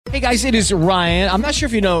Hey guys, it is Ryan. I'm not sure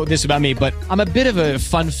if you know this about me, but I'm a bit of a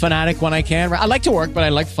fun fanatic when I can. I like to work, but I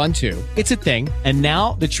like fun too. It's a thing. And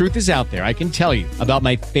now the truth is out there. I can tell you about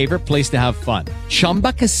my favorite place to have fun.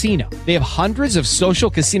 Chumba Casino. They have hundreds of social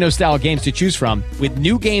casino style games to choose from with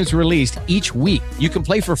new games released each week. You can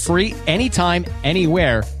play for free anytime,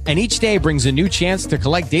 anywhere. And each day brings a new chance to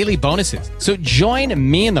collect daily bonuses. So join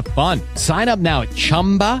me in the fun. Sign up now at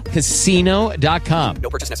ChumbaCasino.com. No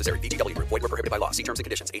purchase necessary. VGW. Void where prohibited by law. See terms and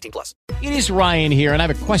conditions. 18 plus. It is Ryan here, and I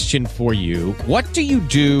have a question for you. What do you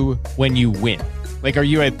do when you win? Like, are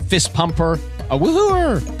you a fist pumper, a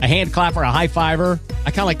woohooer, a hand clapper, a high fiver?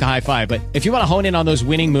 I kind of like the high five, but if you want to hone in on those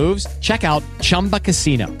winning moves, check out Chumba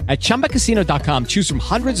Casino. At ChumbaCasino.com, choose from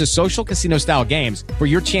hundreds of social casino style games for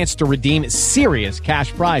your chance to redeem serious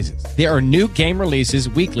cash prizes. There are new game releases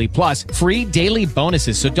weekly, plus free daily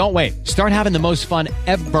bonuses. So don't wait. Start having the most fun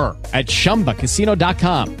ever at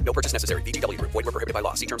ChumbaCasino.com. No purchase necessary. VGW. Void where prohibited by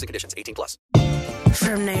law. See terms and conditions. 18 plus.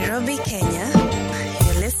 From Nairobi, Kenya,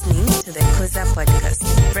 you're listening to the Kuza Podcast,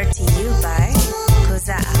 brought to you by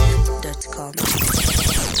KuzaApp.com.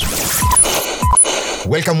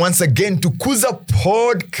 Welcome once again to Kuza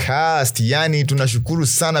Podcast. Yani tunashukuru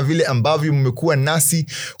sana vile ambavyo mmekuwa nasi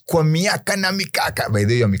kwa miaka na mikaka. By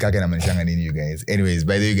the way, mikaka inamaanisha nini you guys? Anyways,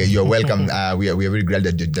 by the way, you're welcome. We are very glad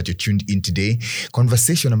that you're tuned in today.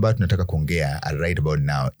 Conversation about tunataka kuongea right about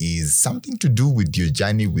now is something to do with your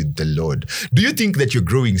journey with the Lord. Do you think that you're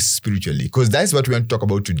growing spiritually? Because that's what we want to talk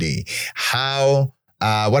about today.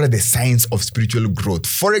 What are the signs of spiritual growth?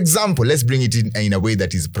 For example, let's bring it in a way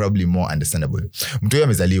that is probably more understandable. Mtu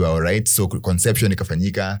amezaliwa, all right? So conception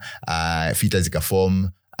ikafanyika, fetus ikaform,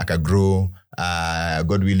 akagrow,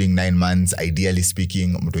 God willing 9 months, ideally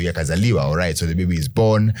speaking, mtu akazaliwa, all right? So the baby is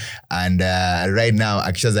born, and right now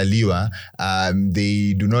akishazaliwa,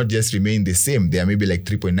 they do not just remain the same. They are maybe like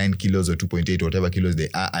 3.9 kilos or 2.8, whatever kilos they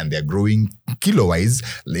are, and they're growing kilo-wise.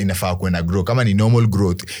 Inafaa kuenda grow. Kama ni normal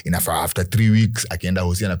growth, inafaa after 3 weeks, akienda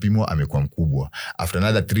hosi anapimwa, amekuwa mkubwa. After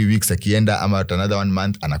another 3 weeks, akienda, ama after another 1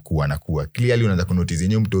 month, anakuwa. Clearly, unaanza kunotice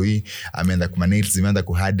yenye mtu hii, ameanza kumanate, zimeanza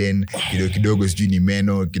kuharden, kidogo sijui ni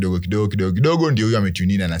meno, kidogo ndio huyo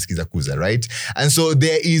ametunina na sikiza Kuza, right? And so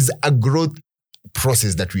there is a growth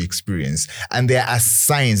process that we experience, and there are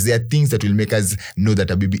signs, there are things that will make us know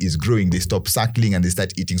that a baby is growing. They stop suckling and they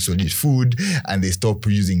start eating solid food, and they stop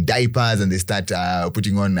using diapers, and they start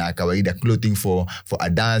putting on kawaida clothing for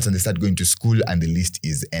adults, and they start going to school, and the list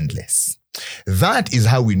is endless. That is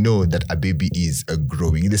how we know that a baby is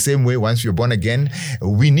growing. In the same way, once you're born again,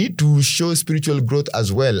 we need to show spiritual growth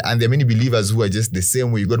as well. And there are many believers who are just the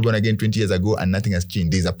same way. You got born again 20 years ago and nothing has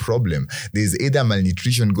changed. There's a problem. There's either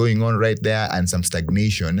malnutrition going on right there and some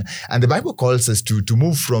stagnation. And the Bible calls us to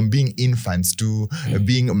move from being infants to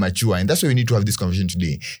being mature. And that's why we need to have this conversation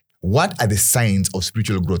today. What are the signs of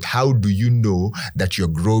spiritual growth? How do you know that you're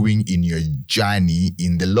growing in your journey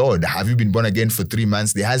in the Lord? Have you been born again for 3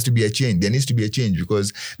 months? There has to be a change. There needs to be a change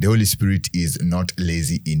because the Holy Spirit is not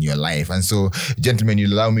lazy in your life. And so, gentlemen, you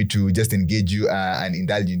allow me to just engage you and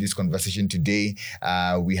indulge in this conversation today.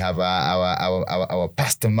 We have our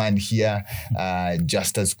pastor man here,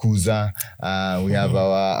 Justus Kuza. We have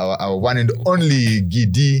our one and only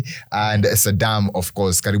Gidi and Saddam, of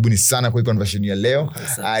course. Karibuni sana kwa conversation ya leo.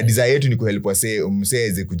 Desire yetu ni kuhelp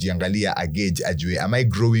mseze kujiangalia agage ajue am I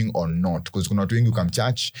growing or not, because kuna watu wengi come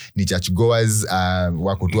church ni church goers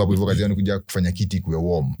wako tu hapo hivyo kazi yao kuja kufanya kiti kuwe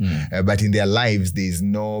warm, but in their lives there is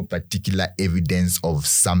no particular evidence of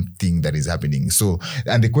something that is happening. So,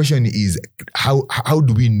 and the question is how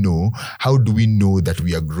do we know that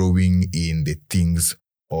we are growing in the things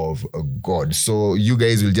of God? So you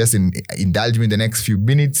guys will just indulge me in the next few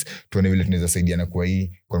minutes tuone vile tunaweza saidiana kwa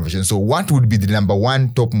hii conversation. So what would be the number one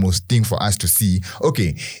topmost thing for us to see?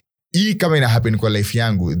 Okay, hii kama ina happen kwa life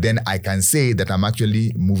yangu, then I can say that I'm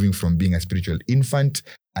actually moving from being a spiritual infant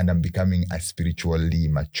and I'm becoming a spiritually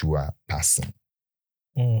mature person.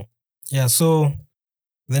 Yeah, so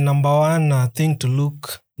the number one thing to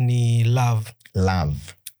look ni love.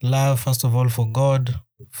 Love, first of all, for God,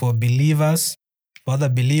 for believers, for other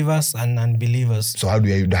believers and unbelievers. So how do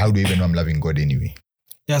you even know I'm loving God anyway?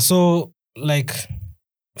 Yeah, so like,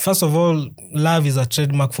 first of all, love is a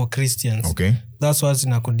trademark for Christians. Okay. That's what's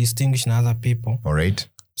going to distinguish other people. All right.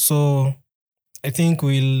 So I think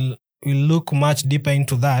we'll look much deeper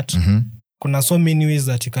into that. Mm-hmm. Kuna so many ways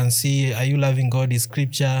that you can see, are you loving God is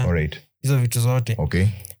scripture. All right. Hizo vitu zote. Okay.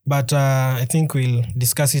 But I think we'll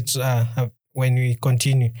discuss it when we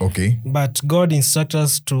continue. Okay. But God instructs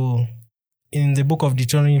us in the book of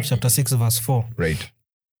Deuteronomy chapter 6 verse 4. Right.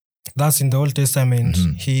 That's in the Old Testament.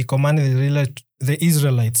 Mm-hmm. He commanded the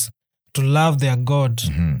Israelites to love their God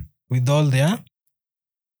with all their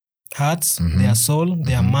hearts, their soul,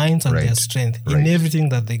 their minds, and their strength in everything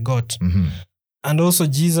that they got. And also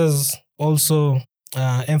Jesus also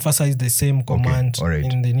emphasized the same command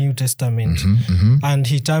in the New Testament. And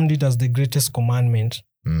he termed it as the greatest commandment.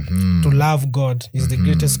 To love God is the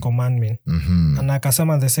greatest commandment. And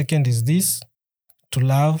akasema the second is this, to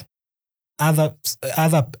love other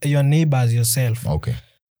your neighbor as yourself. Okay.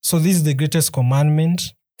 So this is the greatest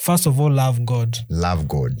commandment. First of all, love God. Love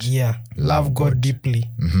God. Yeah. Love God deeply.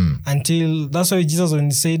 Until that's why Jesus, when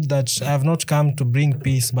he said that I have not come to bring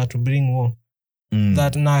peace but to bring war.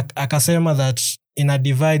 That akasema that in a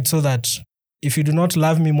divide, so that if you do not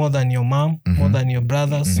love me more than your mom, more than your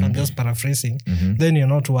brothers, I'm just paraphrasing, then you're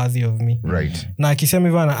not worthy of me. Right. Na akisema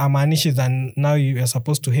hivyo amaanishi that now you are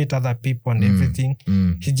supposed to hate other people and everything.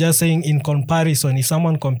 He's just saying in comparison, if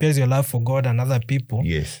someone compares your love for God and other people,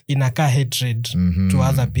 inaka hatred to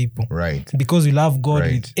other people. Right. Because you love God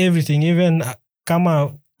with everything, even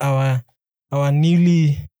kama our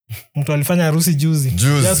newly mtu alifanya harusi juzi.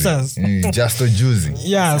 Just juzi.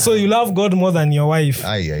 Yeah, so you love God more than your wife.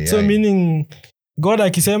 So meaning God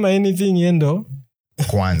akisema anything yendo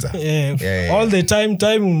kwanza. All the time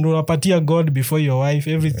unapatia God before your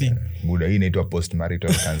wife, everything. Buda, hii inaitwa post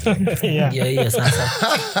marital counseling. Sasa.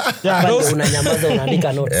 Unanyamaza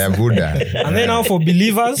unaandika notes. Buda. And then now for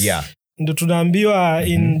believers, ndo tunaambiwa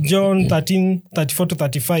in John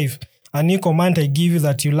 13:34-35, a new command I give you,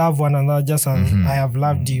 that you love one another just as I have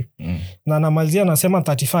loved you. Na namalizia nasema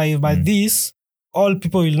 35, by this all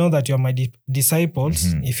people will know that you are my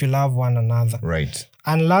disciples if you love one another. Right.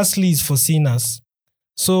 And lastly is for sinners.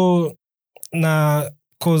 So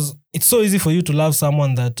because it's so easy for you to love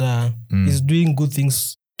someone that is doing good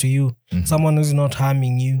things to you, someone who's not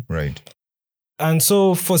harming you. Right. And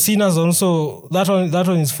so for sinners also, that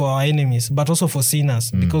one is for our enemies, but also for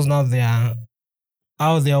sinners, because now they are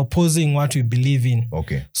opposing what we believe in.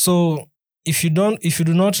 Okay. So if you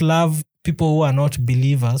do not love people who are not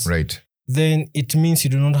believers, right, then it means you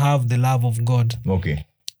do not have the love of God. Okay.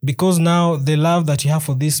 Because now the love that you have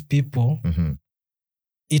for these people,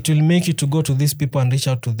 it will make you to go to these people and reach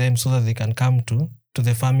out to them so that they can come to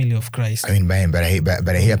the family of Christ. I mean, but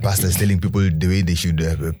I hear pastors telling people the way they should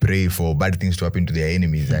pray for bad things to happen to their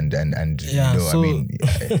enemies, and yeah, you know, so, I mean,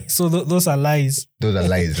 so those are lies. Those are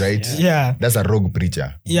lies, right? Yeah, that's a rogue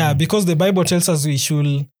preacher. Yeah, because the Bible tells us we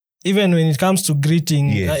should, even when it comes to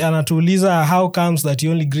greeting, anatuuliza how comes that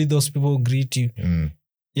you only greet those people who greet you.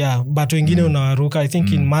 Yeah, but wengine unawaruka. I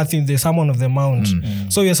think in Matthew, the Sermon of the Mount.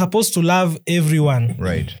 So you're supposed to love everyone.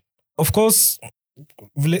 Right. Of course,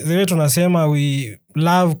 the way tunasema we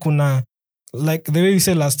love kuna, like the way we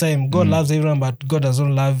said last time, God loves everyone, but God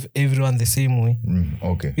doesn't love everyone the same way.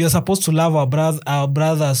 Okay. We are supposed to love our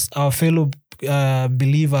brothers, our fellow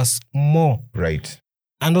believers more. Right.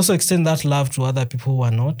 And also extend that love to other people who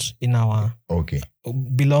are not in our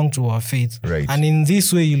belong to our faith. Right. And in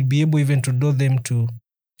this way, you'll be able even to do them to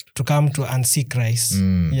come to and see Christ.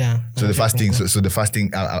 Yeah. So the first thing, so the first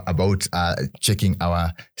thing about checking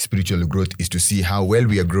our spiritual growth is to see how well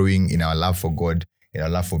we are growing in our love for God, in our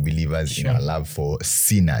love for believers, in our love for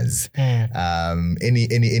sinners.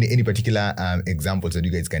 Any particular examples that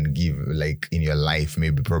you guys can give, like in your life,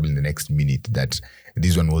 maybe probably in the next minute, that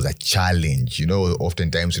this one was a challenge? You know,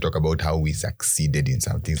 oftentimes we talk about how we succeeded in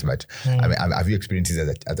some things, but I mean, have you experienced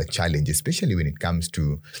it as a challenge, especially when it comes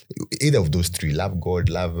to either of those three: love God,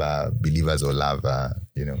 love believers, or love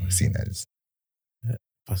sinners?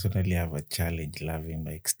 Personally, I have a challenge loving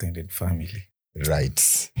my extended family.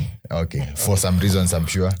 Right. Okay. For some reasons, I'm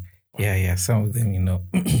sure. Yeah. Some of them,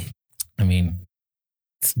 I mean,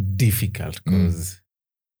 it's difficult because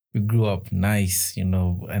we grew up nice,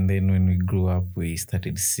 and then when we grew up, we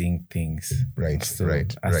started seeing things. Right. So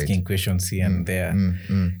right. asking questions here and there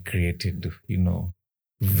created,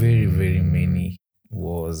 very, very many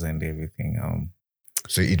wars and everything.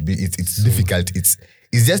 So it's difficult. It's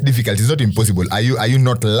just difficult. It's not impossible. Are you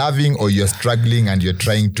not loving, or you're struggling and you're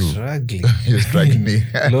trying to? Struggling. You're struggling.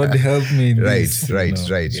 Lord help me.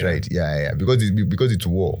 Right. Yeah. Because it's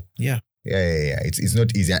war. Yeah. It's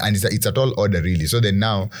not easy, and it's at all order really. So then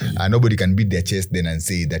now nobody can beat their chest then and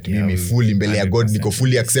say that me fully mbele ya God niko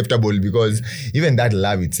fully acceptable, because even that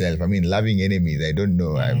love itself, I mean, loving enemies, I don't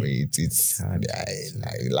know. I mean, it's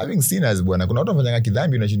loving sinners bwana. Kuna watu wanafanya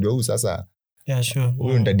kidhambi unashindwa huyu sasa. Yeah, sure.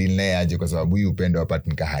 Huyu ndadili naye aje kwa sababu huyu upendo wa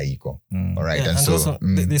partner haiko. All right. And so also,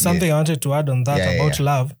 there's something I wanted to add on that about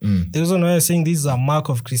love. The reason why I'm saying this is a mark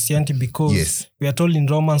of Christianity, because we are told in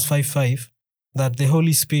Romans 5:5 that the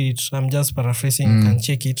Holy Spirit, I'm just paraphrasing, you can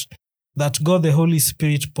check it, that God the Holy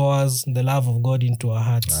Spirit pours the love of God into our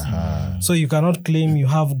hearts. So you cannot claim you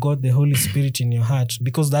have God the Holy Spirit in your heart,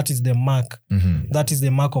 because that is the mark. That is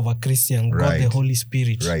the mark of a Christian, God the Holy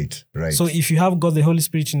Spirit. Right. So if you have God the Holy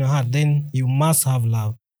Spirit in your heart, then you must have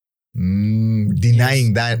love.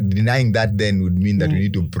 Denying that then would mean that we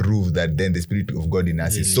need to prove that then the Spirit of God in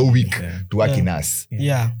us is so weak to work in us.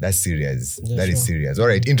 That's serious. That is serious. All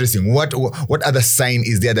right, interesting. What other sign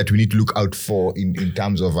is there that we need to look out for in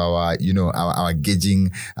terms of our our gauging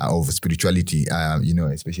of spirituality,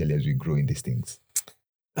 especially as we grow in these things?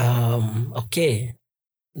 Okay.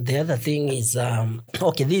 The other thing is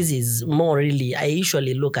this is more really, I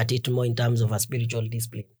usually look at it more in terms of a spiritual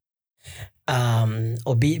discipline.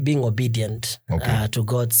 Being obedient to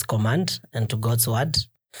God's command and to God's word.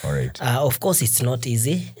 All right. Of course, it's not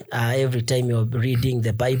easy. Every time you're reading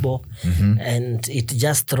the Bible, and it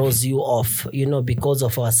just throws you off, because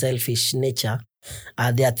of our selfish nature.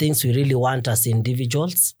 There are things we really want as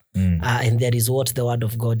individuals, and there is what the word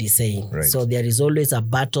of God is saying. Right. So there is always a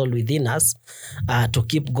battle within us to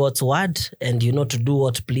keep God's word and, to do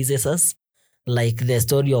what pleases us. Like the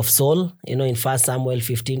story of Saul, in 1 Samuel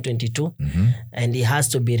 15:22, and he has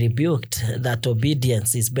to be rebuked that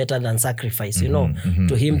obedience is better than sacrifice.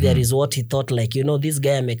 To him there is what he thought, like, this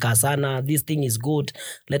guy amekasana, this thing is good,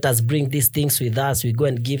 let us bring these things with us, we go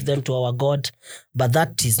and give them to our God. But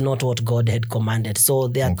that is not what God had commanded. So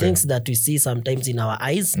there are things that we see sometimes in our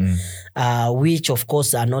eyes, which of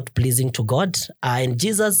course are not pleasing to God. And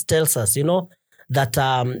Jesus tells us, that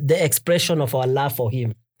the expression of our love for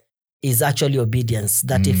him is actually obedience.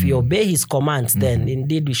 That if we obey his commands, then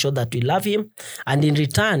indeed we show that we love him. And in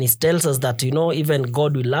return, he tells us that, even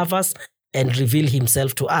God will love us and reveal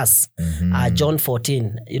himself to us. John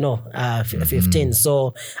 14, 15.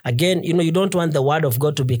 So again, you don't want the word of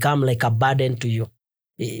God to become like a burden to you.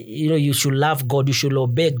 You should love God, you should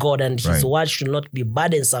obey God, and his word should not be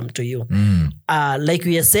burdensome to you. Like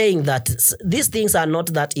we are saying that these things are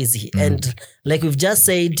not that easy. And like we've just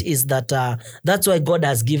said, is that that's why God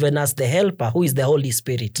has given us the helper, who is the Holy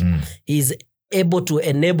Spirit. He's able to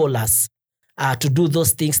enable us to do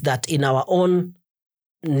those things that in our own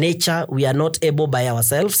nature we are not able by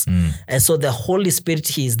ourselves. And so the Holy Spirit,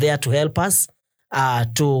 he is there to help us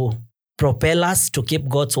to propel us to keep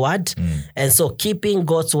God's word. And so keeping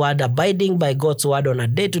God's word, abiding by God's word on a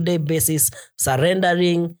day-to-day basis,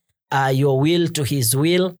 surrendering your will to his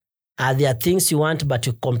will. There are things you want, but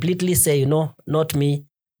you completely say, not me,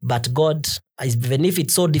 but God. Even if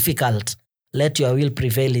it's so difficult, let your will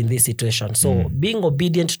prevail in this situation. So being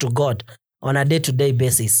obedient to God on a day-to-day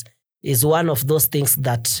basis is one of those things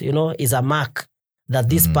that, is a mark that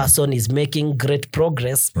this person is making great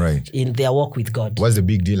progress in their walk with God. What's the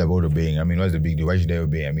big deal about obeying? What's the big deal? Why should I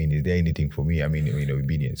obey? Is there anything for me?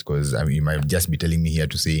 Obedience. Because you might just be telling me here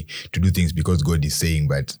to do things because God is saying,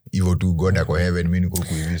 but evil to God ako heaven,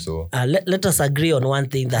 so. Let us agree on one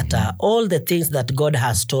thing, that all the things that God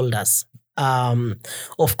has told us,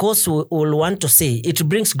 of course, we'll want to say it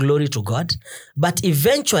brings glory to God, but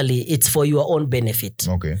eventually it's for your own benefit.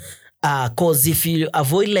 Okay. Because if you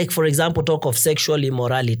avoid, like, for example, talk of sexual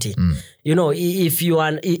immorality,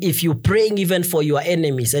 if you're praying even for your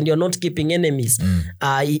enemies and you're not keeping enemies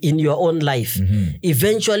in your own life,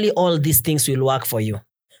 eventually all these things will work for you.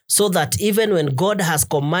 So that even when God has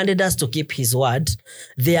commanded us to keep his word,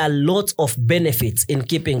 there are lots of benefits in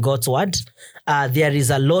keeping God's word. There is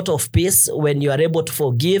a lot of peace when you are able to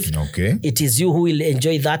forgive. Okay. It is you who will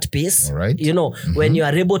enjoy that peace. All right. When you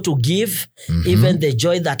are able to give, even the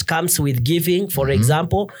joy that comes with giving, for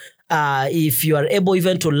example, if you are able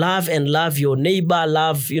even to love and love your neighbor,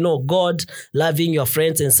 love, God, loving your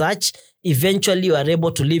friends and such, eventually you are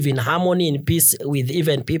able to live in harmony, in peace with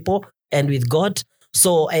even people and with God.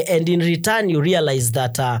 So, and in return, you realize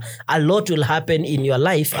that a lot will happen in your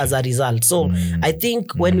life as a result. So, I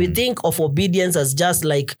think when we think of obedience as just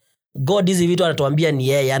like God hizi vitu anatuambia ni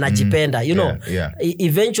yeye anajipenda,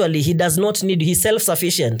 eventually he does not need, he's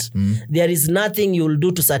self-sufficient. There is nothing you will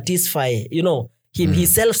do to satisfy, him.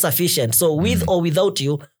 He's self-sufficient. So with or without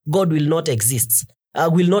you, God will not exist,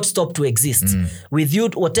 will not stop to exist. With you,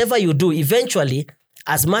 whatever you do, eventually,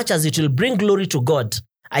 as much as it will bring glory to God,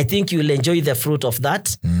 I think you'll enjoy the fruit of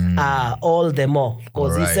that all the more,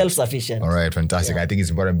 because he's self-sufficient. All right, fantastic. I think it's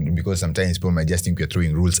important because sometimes people might just think we're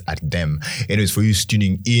throwing rules at them. Anyways, for you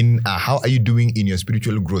tuning in, how are you doing in your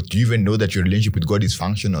spiritual growth? Do you even know that your relationship with God is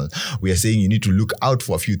functional? We are saying you need to look out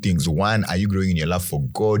for a few things. One, are you growing in your love for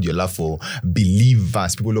God, your love for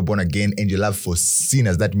believers, people who are born again, and your love for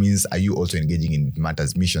sinners? That means, are you also engaging in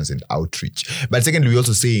matters, missions, and outreach? But secondly, we're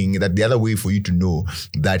also saying that the other way for you to know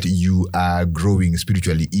that you are growing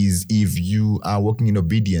spiritually is if you are walking in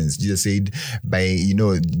obedience obedience. Jesus said,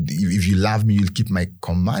 if you love me, you'll keep my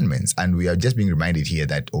commandments. And we are just being reminded here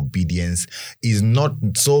that obedience is not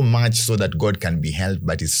so much so that God can be helped,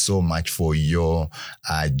 but it's so much for your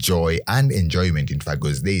joy and enjoyment, in fact,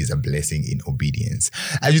 because there is a blessing in obedience.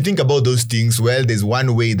 As you think about those things, well, there's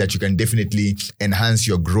one way that you can definitely enhance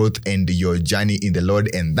your growth and your journey in the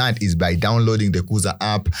Lord, and that is by downloading the Kuza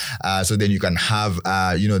app. So then you can have,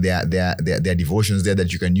 their devotions there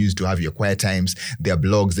that you can use to have your quiet times. There are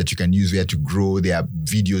blogs that you can use there to grow. There are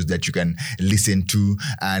videos that you can listen to,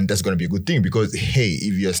 and that's going to be a good thing because, hey,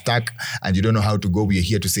 if you're stuck and you don't know how to go, we're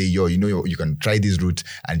here to say, you can try this route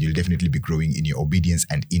and you'll definitely be growing in your obedience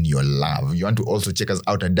and in your love. You want to also check us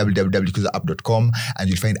out at www.kuzaapp.com, and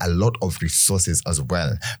you'll find a lot of resources as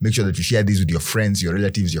well. Make sure that you share these with your friends, your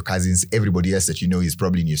relatives, your cousins, everybody else that you know is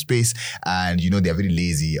probably in your space, and they're very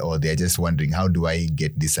lazy or they're just wondering, how do I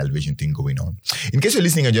get this salvation thing going on? In case you're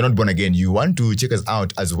listening and you're not born again, you want to check us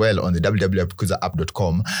out as well on the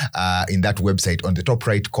www.kuzaapp.com. In that website, on the top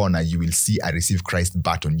right corner, you will see a Receive Christ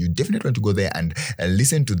button. You definitely want to go there and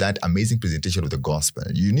listen to that amazing presentation of the gospel.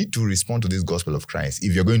 You need to respond to this gospel of Christ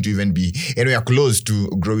if you're going to even be anywhere close to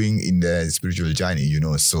growing in the spiritual journey,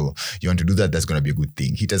 so you want to do that. That's going to be a good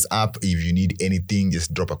thing. Hit us up if you need anything.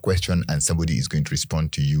 Just drop a question and somebody is going to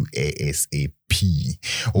respond to you ASAP.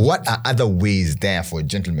 What are other ways there for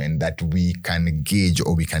gentlemen that we can gauge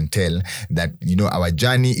or we can tell that our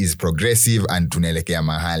journey is progressive and tunaelekea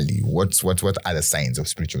mahali? What other signs of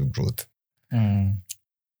spiritual growth?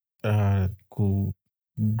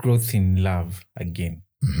 Growth in love again.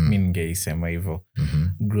 Ningeisema hivyo.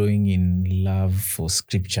 Growing in love for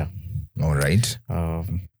scripture. All right.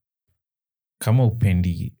 Kama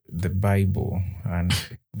upendi the Bible, and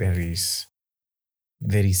there is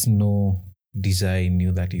no desire in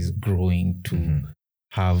you that is growing to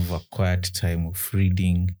have a quiet time of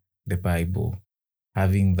reading the Bible,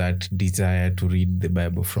 having that desire to read the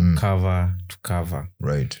Bible from cover to cover.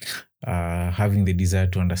 Right. Having the desire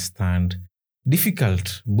to understand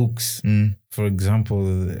difficult books. For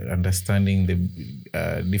example, understanding the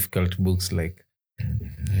difficult books like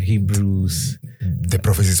Hebrews, the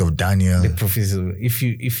prophecies of Daniel. The prophecies.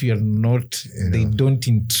 If you're not, they don't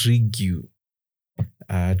intrigue you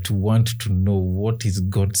to want to know what is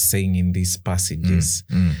God saying in these passages.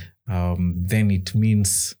 Then it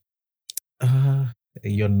means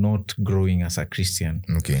you're not growing as a Christian.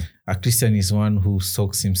 Okay. A Christian is one who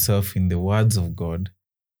soaks himself in the words of God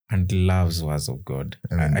and loves words of God.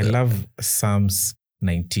 I love Psalms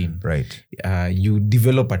 19. Right. You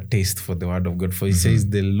develop a taste for the word of God. For it says,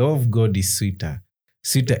 the law of God is sweeter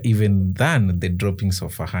even than the droppings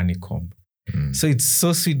of a honeycomb. So it's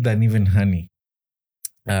so sweet than even honey.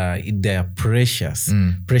 They are precious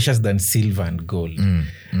than silver and gold.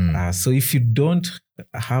 So if you don't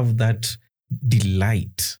have that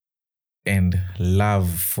delight and love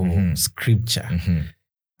for scripture,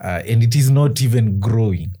 and it is not even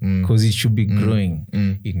growing, because it should be growing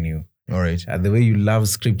in you. All right. The way you love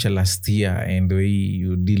scripture last year and the way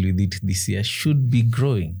you deal with it this year should be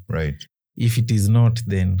growing. Right. If it is not,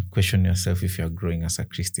 then question yourself if you are growing as a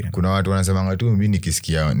Christian. Kuna watu wanasemanga tu mimi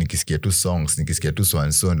nikisikia tu songs, nikisikia tu so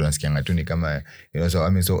and so ndo nasikianga tu ni kama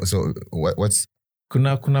so what's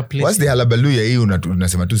kuna place. What's the hallelujah hii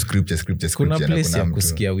unasema tu scripture. Kuna place ya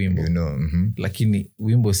kusikia wimbo. Lakini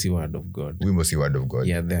wimbo si word of God. Wimbo si word of God.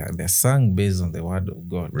 Yeah, they're sung based on the word of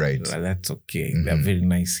God. Right. That's okay. They're very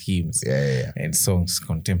nice hymns. Yeah. And songs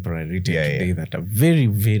contemporary written today that are very,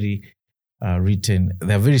 very written.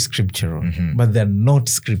 They're very scriptural, but they're not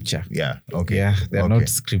scripture. Yeah. Okay. Yeah, they're not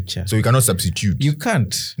scripture. So you cannot substitute. You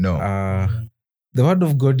can't. No. The word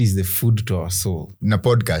of God is the food to our soul. Na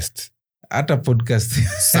podcast. At a podcast.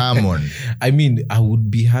 Sermon. I mean, I would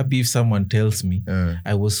be happy if someone tells me,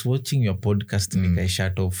 I was watching your podcast and I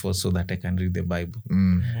shut off so that I can read the Bible.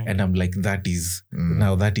 And I'm like, that is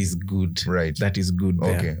good. Right. That is good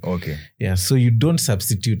there. Okay. Yeah, so you don't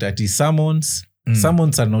substitute that. Sermons.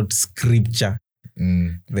 Sermons are not scripture.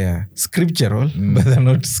 They are scriptural, but they're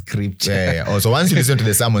not scripture. Yeah. Oh, so once you listen to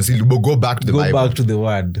the sermons, go back to the Bible. Go back to the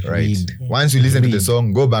word. Right. Read. Once you listen to the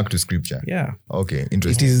song, go back to scripture. Yeah. Okay,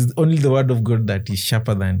 interesting. It is only the word of God that is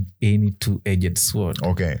sharper than any two-edged sword.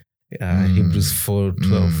 Okay. Hebrews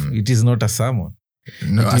 4:12. It is not a sermon.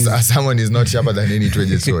 No, a sermon is not sharper than any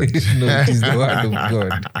two-edged sword. No, it is the word of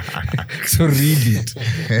God. So read it.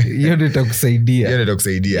 Hiyo ndio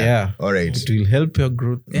itakusaidia. Yeah. All right. It will help your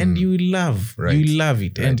growth and you will love. Right. You will love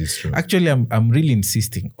it. That And is true. actually, I'm really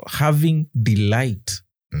insisting having delight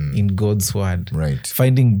in God's word. Right.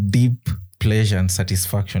 Finding deep pleasure and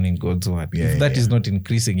satisfaction in God's word. Yeah, if that is not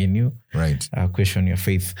increasing in you, right. Question your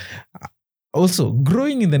faith. also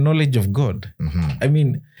growing in the knowledge of God. I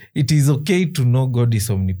mean, it is okay to know God is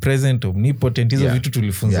omnipresent, omnipotent. Hizo vitu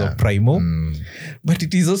tulifunzwa primo. But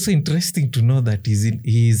it is also interesting to know that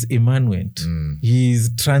he is immanent. He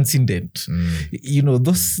is transcendent. You know,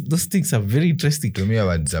 those things are very interesting. Tumia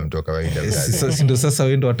words za mtu kawaida. Sindo sasa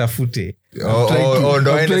wendo watafute. No,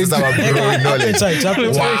 ende sasa wa growing knowledge.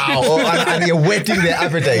 Wow. And you're whetting their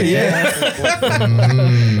appetite.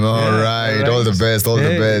 All right. All the best.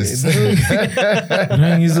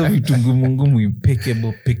 Hizo vitu ngumu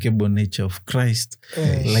impeccable nature of Christ.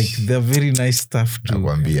 Like they're very nice stuff to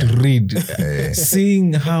read.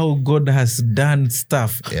 Seeing how God has done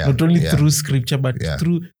stuff, not only through scripture, but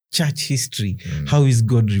through church history. How is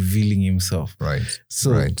God revealing himself? Right.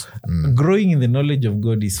 So growing in the knowledge of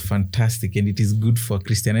God is fantastic, and it is good for a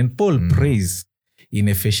Christian. And Paul prays in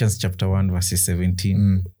Ephesians chapter 1 verses 17.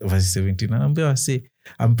 And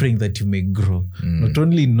I'm praying that you may grow, not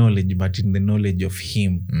only in knowledge, but in the knowledge of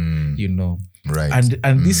him, you know. Right.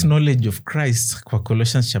 And this knowledge of Christ, kwa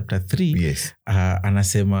Colossians chapter 3,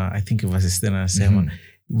 anasema, I think verses 10, anasema,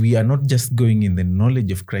 we are not just going in the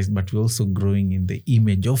knowledge of Christ, but we're also growing in the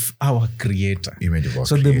image of our Creator.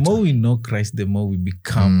 So the more we know Christ, the more we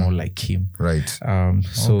become more like him. Right.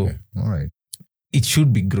 So all right. It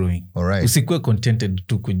should be growing. All right. Usikuwe contented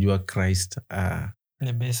to kujua Christ.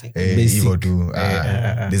 The basic. Basic.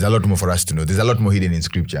 There's a lot more for us to know. There's a lot more hidden in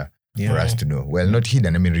scripture for us to know. Well, not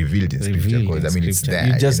hidden, I mean revealed in scripture, because I mean it's there.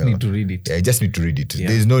 You just need to read it. Yeah, you just need to read it.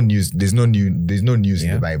 There's no news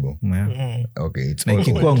in the Bible. Okay, it's all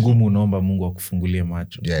ikikuwa ngumu unaomba Mungu akufungulie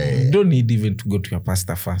macho. You don't need even to go to your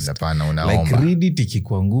pastor first. Like read it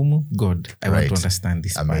ikikuwa ngumu, God, I want to understand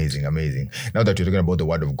this. Amazing. Now that you're talking about the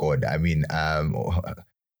word of God, I mean,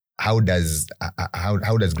 how does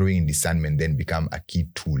growing in discernment then become a key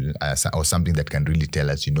tool or something that can really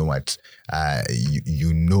tell us, you know what,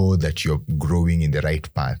 you know that you're growing in the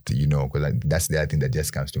right path, you know, because that's the other thing that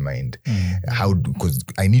just comes to mind. Because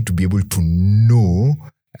I need to be able to know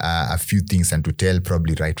a few things and to tell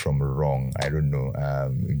probably right from wrong. I don't know,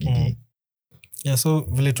 Gigi. Yeah, so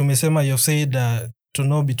vile tumesema, you've said to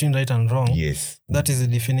know between right and wrong. Yes. That is the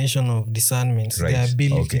definition of discernment. Right. The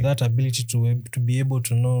ability, that ability to be able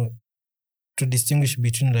to know, to distinguish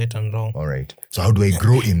between right and wrong. All right. So how do I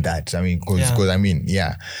grow in that? I mean, because I mean,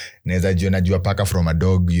 Neza najua paka from a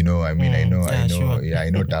dog, you know. I mean, I know. Sure. Yeah, I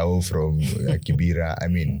know Tao from Kibira. I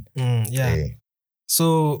mean,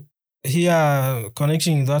 So here,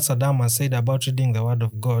 connecting with what Saddam has said about reading the word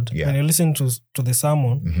of God, when you listen to the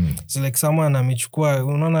sermon, it's like someone amechukua,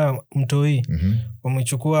 unaona mtoi,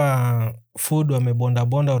 wamechukua food,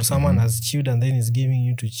 wamebonda, or someone has chewed and then is giving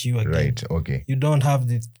you to chew again. Right, okay. You don't have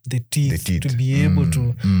the teeth to be able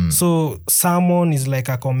to. So sermon is like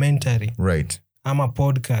a commentary. Right. I'm a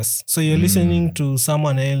podcast. So you're listening to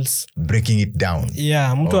someone else. Breaking it down.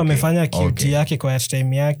 Yeah, mtu amefanya QT yake kwa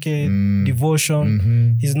time yake,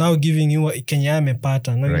 devotion. He's now giving you Kenya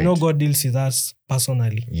amepata. Now you know God deals with us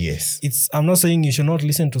personally. Yes. I'm not saying you should not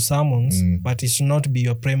listen to sermons, but it should not be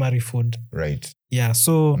your primary food. Right. Yeah,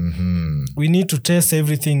 so we need to test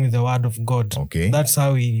everything with the word of God. Okay. That's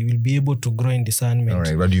how we will be able to grow in discernment. All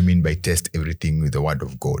right. What do you mean by test everything with the word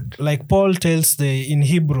of God? Like Paul tells in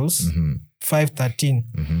Hebrews 5:13,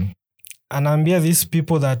 anaambia these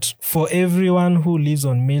people that for everyone who lives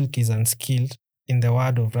on milk is unskilled in the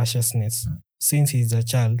word of righteousness, since he is a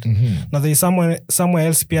child. Now there is somewhere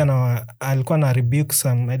else pia na alikuwa na rebuke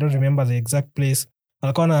some, I don't remember the exact place,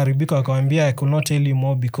 alikuwa na rebuke akawambia, I could not tell you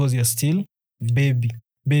more because you're still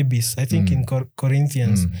babies, I think in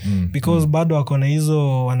Corinthians, because bado wako na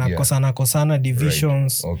hizo wanakosana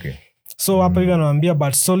divisions. Right. Okay. So hapa hivi anawambia,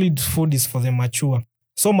 but solid food is for the mature.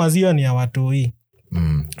 So maziwa ni ya watoi.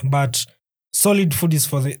 But solid food is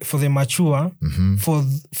for the mature,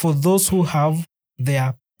 for those who have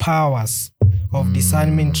their powers of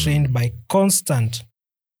discernment trained by constant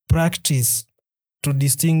practice to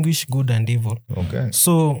distinguish good and evil. Okay.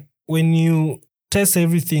 So when you test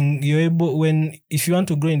everything, you're able, if you want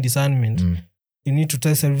to grow in discernment, you need to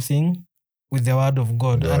test everything with the word of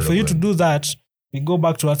God. And for you to do that, we go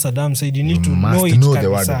back to what Saddam said, you need to know it. Know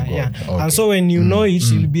the word of God. Yeah. Okay. And so when you know it,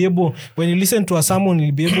 you'll be able, when you listen to a sermon,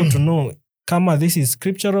 you'll be able to know, kama this is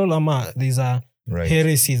scriptural, ama there's a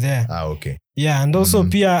heresy there. Okay. Yeah, and also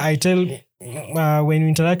Pia, I tell, when you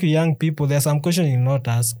interact with young people, there are some questions you'll not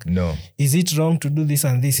ask. No. Is it wrong to do this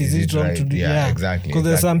and this? Is it wrong to do? Yeah, exactly. Because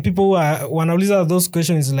there's some people who are, wanauliza those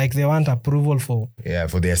questions like they want approval for. Yeah,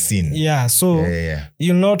 for their sin. Yeah, so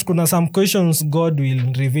you'll not, kuna some questions God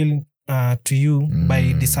will reveal to you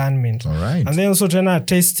by discernment. All right. And then also trying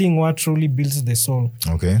testing what truly builds the soul.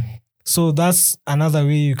 Okay. So that's another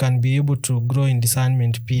way you can be able to grow in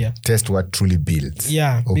discernment pia. Test what truly builds.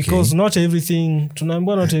 Yeah, Okay. because not everything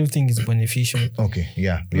is beneficial. Okay,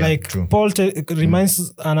 yeah, Like true. Paul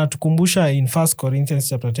reminds anatukumbusha in 1 Corinthians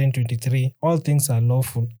chapter 10:23, all things are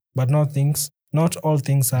lawful, but not all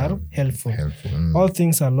things are helpful. All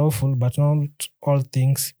things are lawful, but not all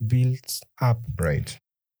things builds up. Right.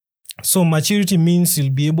 So maturity means you'll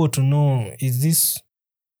be able to know, is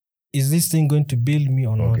this thing going to build me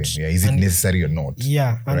or not? Okay. Yeah, is it necessary or not?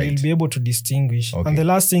 Yeah, and Right. you'll be able to distinguish. Okay. And the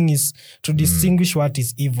last thing is to distinguish what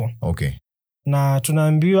is evil. Okay. Na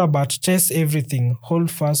tunaambiwa, but test everything, hold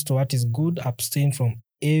fast to what is good, abstain from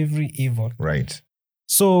every evil. Right.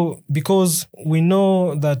 So because we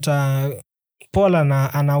know that Paul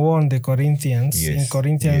ana warn the Corinthians Yes, in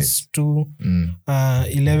Corinthians 2,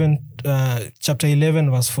 11, chapter 11,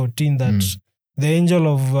 verse 14, that the angel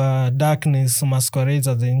of darkness masquerades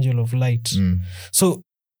as the angel of light. So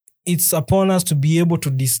it's upon us to be able to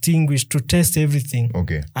distinguish, to test everything,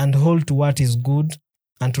 Okay. and hold to what is good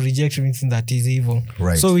and to reject everything that is evil.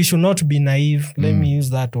 Right. So we should not be naive. Let me use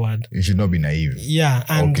that word. You should not be naive. Yeah.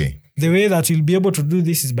 And Okay. the way that you'll be able to do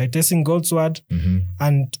this is by testing God's word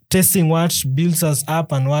and testing what builds us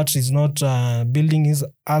up and what is not building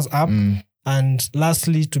us up. And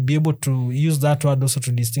lastly, to be able to use that word also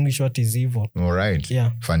to distinguish what is evil. All right.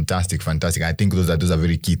 Yeah. Fantastic. I think those are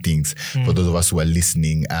very key things for those of us who are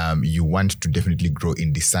listening. You want to definitely grow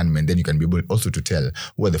in discernment. Then you can be able also to tell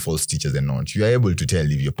who are the false teachers and not. You are able to tell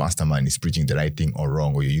if your pastor man is preaching the right thing or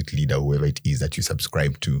wrong, or your youth leader, whoever it is that you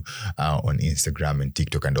subscribe to on Instagram and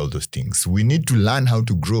TikTok and all those things. We need to learn how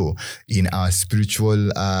to grow in our spiritual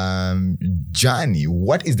journey.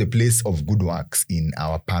 What is the place of good works in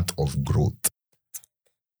our path of growth?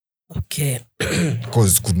 Okay.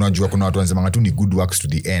 Because kuna watu wanasema tu ni good works to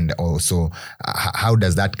the end also. How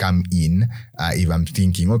does that come in if I'm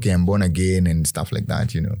thinking, okay, I'm born again and stuff like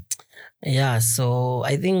that, you know? Yeah, so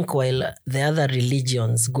I think while the other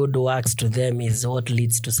religions, good works to them is what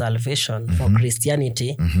leads to salvation. For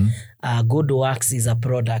Christianity, good works is a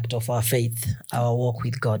product of our faith, our walk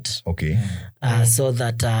with God. Okay. So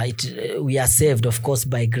that we are saved, of course,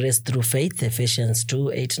 by grace through faith, Ephesians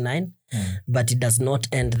 2:8-9. But it does not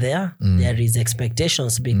end there. There is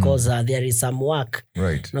expectations because there is some work.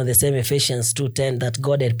 Right. You know, the same Ephesians 2:10 that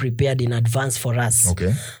God had prepared in advance for us.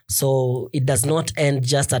 Okay. So it does not end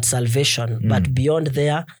just at salvation, but beyond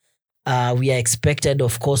there, we are expected,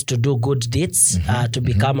 of course, to do good deeds, to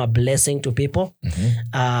become a blessing to people.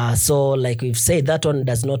 So like we've said, that one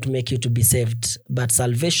does not make you to be saved, but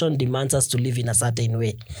salvation demands us to live in a certain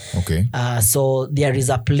way. Okay. So there is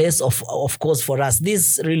a place of course for us.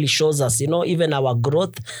 This really shows us, you know, even our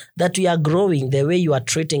growth, that we are growing, the way you are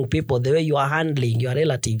treating people, the way you are handling your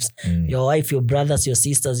relatives, your wife, your brothers, your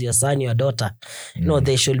sisters, your son, your daughter. You know,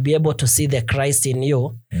 they should be able to see the Christ in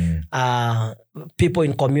you. People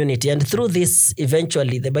in community, and through this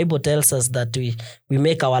eventually the Bible tells us that we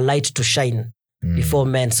make our light to shine before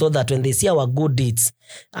men, so that when they see our good deeds,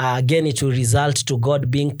 again it will result to God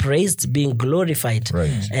being praised, being glorified.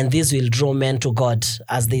 Right. And this will draw men to God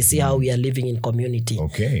as they see how we are living in community.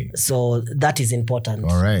 Okay. So that is important.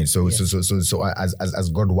 All right. So as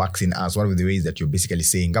God works in us, one of the ways that you're basically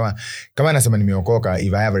saying, kama nasema nimeokoka,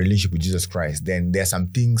 if I have a relationship with Jesus Christ, then there are some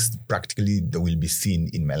things practically that will be seen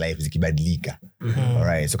in my life zikibadilika. All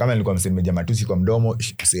right. So kama nilikuwa mseme matusi kwa mdomo,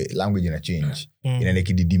 language ina change. Inaenda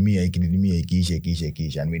ikididimia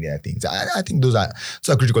ikiisha and many other things. I think those are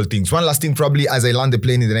critical things. One last thing, probably as I land the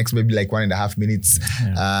plane in the next maybe like 1.5 minutes,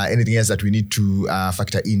 anything else that we need to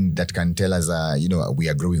factor in that can tell us, we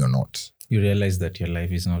are growing or not? You realize that your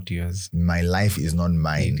life is not yours. My life is not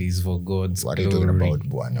mine. It is for God's What glory. are you talking about,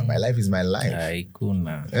 Bwana? My life is my life.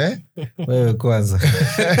 Haikuna. Wewe kwanza.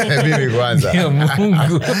 Mimi kwanza. Ya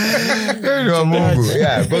Mungu. Wewe ni wa Mungu.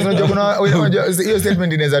 Yeah, because unajua hiyo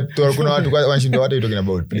statement inaweza kuna watu wanashinda, what are you talking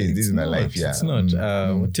about? Please, this is my life. Yeah. It's not.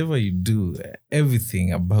 Whatever you do,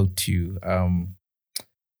 everything about you,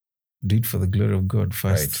 do it for the glory of God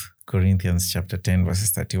first. Right. Corinthians chapter 10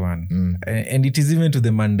 verses 31. And it is even to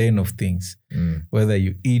the mundane of things, whether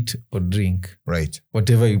you eat or drink, Right.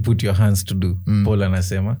 whatever you put your hands to do, Paul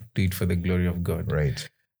anasema, do it for the glory of God. Right.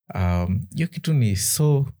 Hiyo kitu ni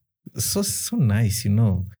so nice, you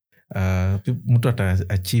know. Mtu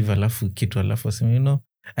ata-achieve alafu asema,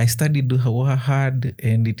 I studied hard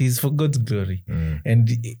and it is for God's glory. And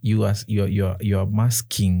you are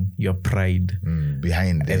masking your pride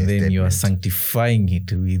Behind the and then statement. you are sanctifying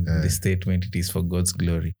it with the statement, it is for God's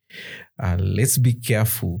glory. Let's be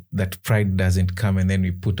careful that pride doesn't come and then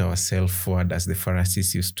we put ourselves forward as the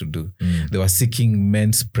Pharisees used to do. They were seeking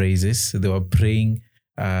men's praises. They were praying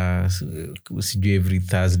every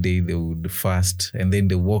Thursday they would fast and then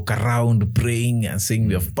they walk around praying and saying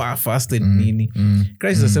we have fasted nini.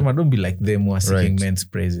 Christ asema, don't be like them who are seeking men's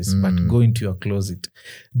praises, but go into your closet,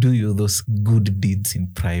 do you those good deeds in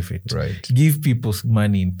private, give people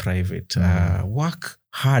money in private, work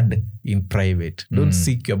hard in private, don't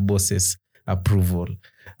seek your boss's approval,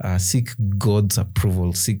 seek God's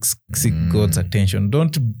approval, seek God's attention.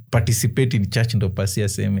 Don't participate in church ndo pasia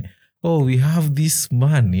seme, oh, we have this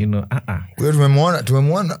man,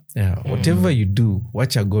 tumemwona. Yeah, whatever you do,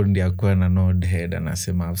 wacha God ndiye akuwa na nod head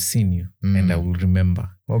anasema, I've seen you and I will remember.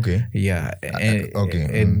 Okay. Yeah.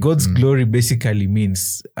 And God's glory basically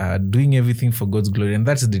means doing everything for God's glory. And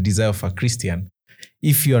that's the desire of a Christian.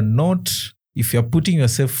 If you're putting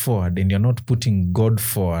yourself forward and you're not putting God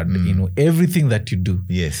forward, everything that you do,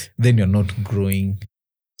 then you're not growing.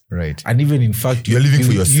 Right. And even in fact, you're living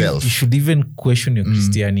for yourself. You should even question your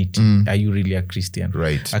Christianity. Are you really a Christian?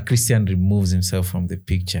 Right. A Christian removes himself from the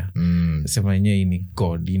picture. You need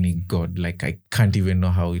God. Like, I can't even know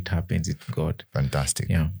how it happens. It's God. Fantastic.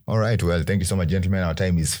 Yeah. All right. Well, thank you so much, gentlemen. Our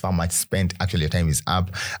time is far much spent. Actually, our time is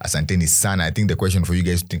up. Asanteni sana. I think the question for you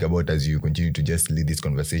guys to think about as you continue to just lead these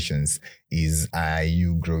conversations is, are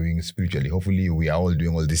you growing spiritually? Hopefully, we are all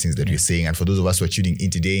doing all these things that we're saying. And for those of us who are tuning in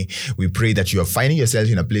today, we pray that you are finding yourself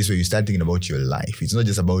in a place where you start thinking about your life. It's not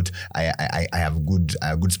just about I have a good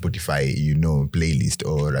Spotify, playlist,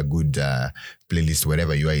 or a good playlist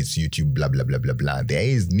wherever you are. It's YouTube, blah blah blah blah blah. There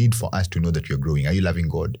is need for us to know that we are growing. Are you loving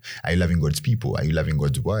God? Are you loving God's people? Are you loving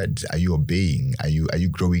God's words? Are you obeying? Are you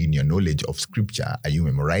growing in your knowledge of Scripture? Are you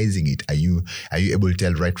memorizing it? Are you able to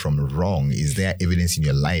tell right from wrong? Is there evidence in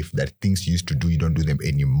your life that things you used to do, you don't do them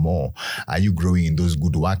anymore? Are you growing in those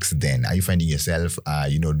good works? Then are you finding yourself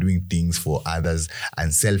doing things for others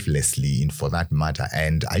and selflessly, for that matter?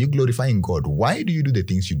 And are you glorifying God? Why do you do the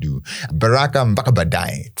things you do? Baraka mpaka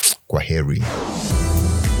baadaye. Kwaheri.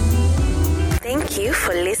 Thank you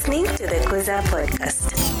for listening to the Kuza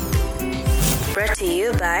Podcast. Brought to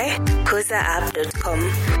you by kuzaapp.com,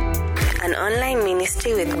 an online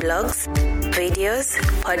ministry with blogs, videos,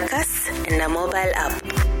 podcasts, and a mobile app.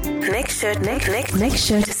 Make sure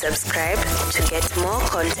to subscribe to get more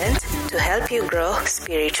content to help you grow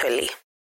spiritually.